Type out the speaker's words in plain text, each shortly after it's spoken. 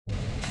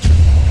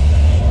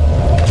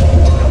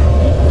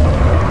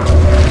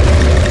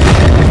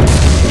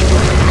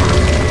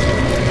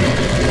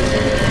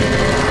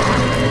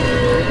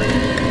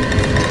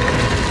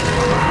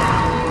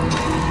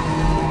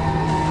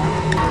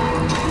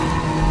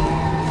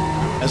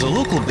As a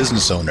local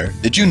business owner,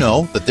 did you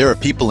know that there are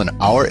people in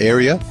our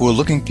area who are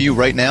looking for you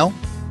right now,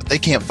 but they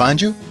can't find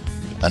you?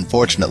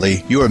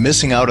 Unfortunately, you are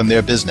missing out on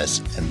their business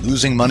and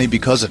losing money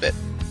because of it.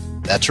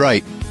 That's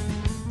right.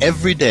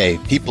 Every day,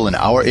 people in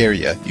our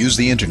area use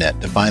the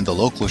internet to find the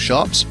local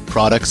shops,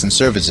 products, and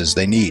services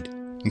they need,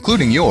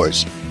 including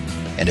yours.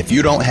 And if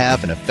you don't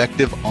have an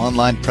effective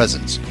online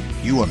presence,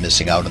 you are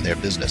missing out on their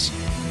business.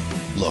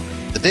 Look,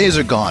 the days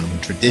are gone when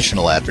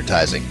traditional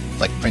advertising,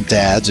 like print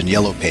ads and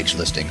yellow page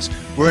listings,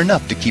 were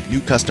enough to keep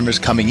new customers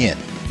coming in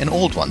and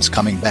old ones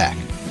coming back.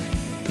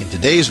 In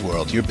today's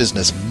world, your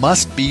business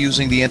must be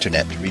using the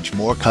internet to reach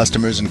more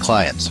customers and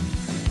clients,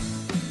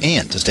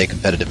 and to stay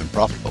competitive and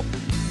profitable.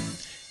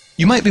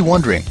 You might be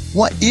wondering,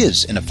 what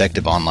is an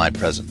effective online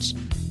presence?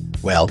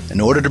 Well, in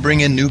order to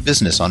bring in new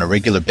business on a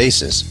regular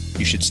basis,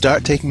 you should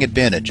start taking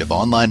advantage of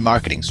online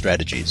marketing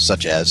strategies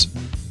such as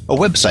a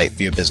website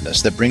for your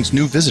business that brings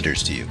new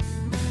visitors to you,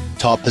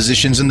 top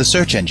positions in the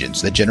search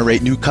engines that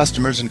generate new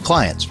customers and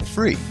clients for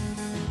free,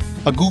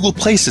 a Google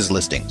Places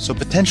listing so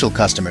potential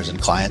customers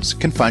and clients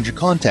can find your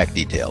contact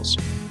details,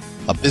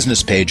 a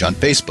business page on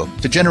Facebook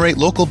to generate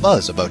local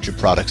buzz about your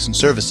products and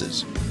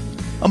services,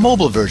 a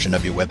mobile version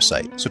of your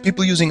website so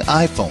people using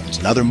iPhones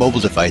and other mobile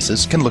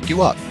devices can look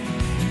you up,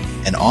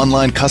 an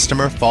online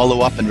customer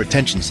follow-up and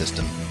retention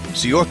system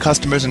so your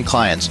customers and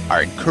clients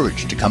are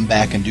encouraged to come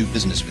back and do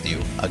business with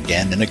you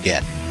again and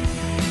again.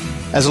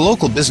 As a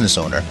local business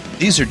owner,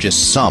 these are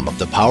just some of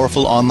the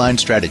powerful online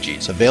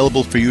strategies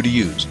available for you to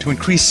use to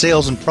increase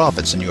sales and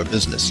profits in your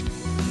business.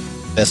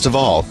 Best of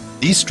all,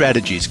 these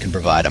strategies can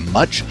provide a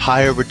much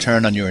higher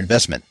return on your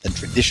investment than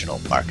traditional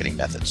marketing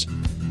methods.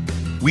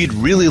 We'd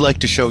really like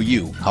to show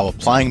you how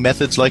applying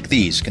methods like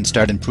these can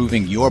start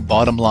improving your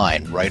bottom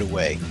line right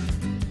away.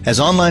 As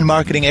online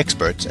marketing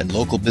experts and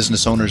local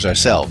business owners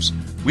ourselves,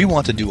 we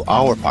want to do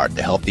our part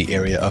to help the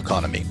area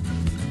economy.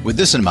 With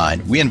this in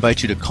mind, we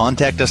invite you to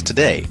contact us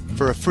today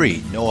for a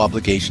free,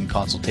 no-obligation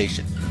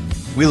consultation.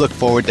 We look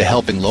forward to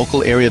helping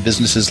local area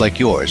businesses like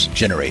yours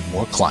generate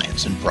more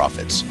clients and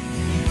profits.